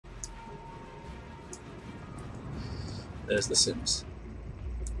There's the Sims.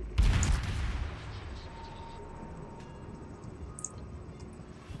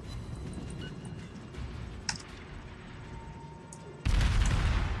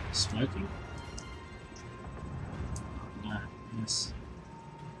 Smoking. No, yes.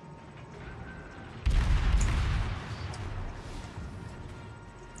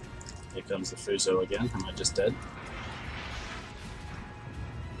 Here comes the Fuso again. Am I just dead?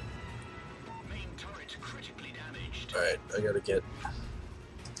 Main turret critically damaged. Alright, I gotta get...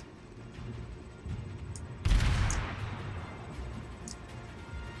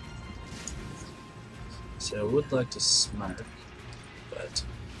 So I would like to smoke, but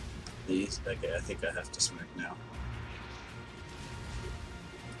these... Okay, I think I have to smoke now.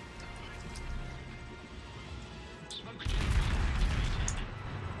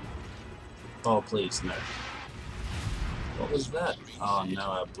 Oh, please, no. What was that? Oh no,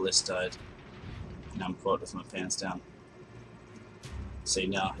 our Bliss died. Now I'm caught with my pants down. See,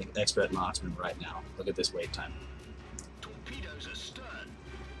 now, expert marksman right now. Look at this wait time. Torpedoes astern.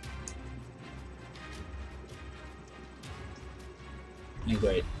 And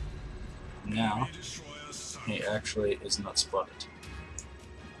great. Now, he actually is not spotted.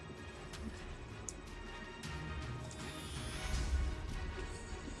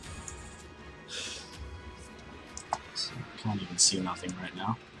 Can't even see nothing right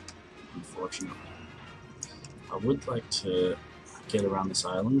now, unfortunately. I would like to get around this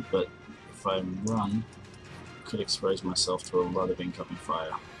island, but if I run, I could expose myself to a lot of incoming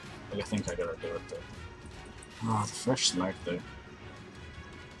fire. Like, I think I gotta do it though. Oh, the fresh smoke though.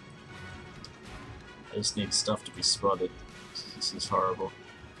 I just need stuff to be spotted. This is horrible.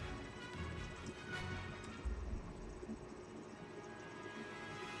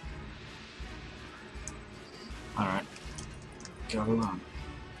 Alright. Gotta run.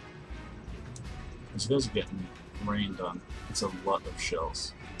 These guys are getting rained on. It's a lot of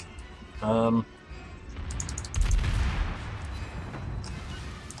shells.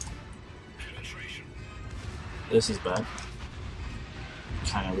 This is bad.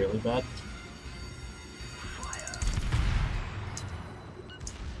 Kinda really bad.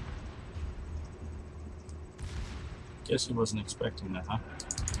 Guess he wasn't expecting that, huh?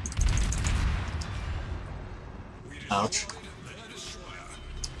 Ouch.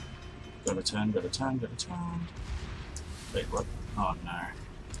 Gotta turn, gotta turn, gotta turn. Wait, what? Oh no.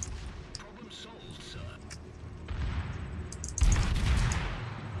 Problem solved, sir.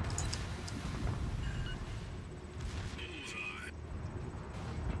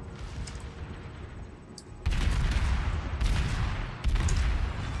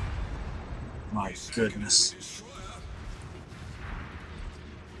 My goodness.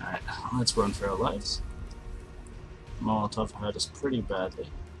 Alright, let's run for our lives. Molotov hurt us pretty badly.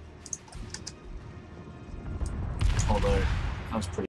 Although, that was pretty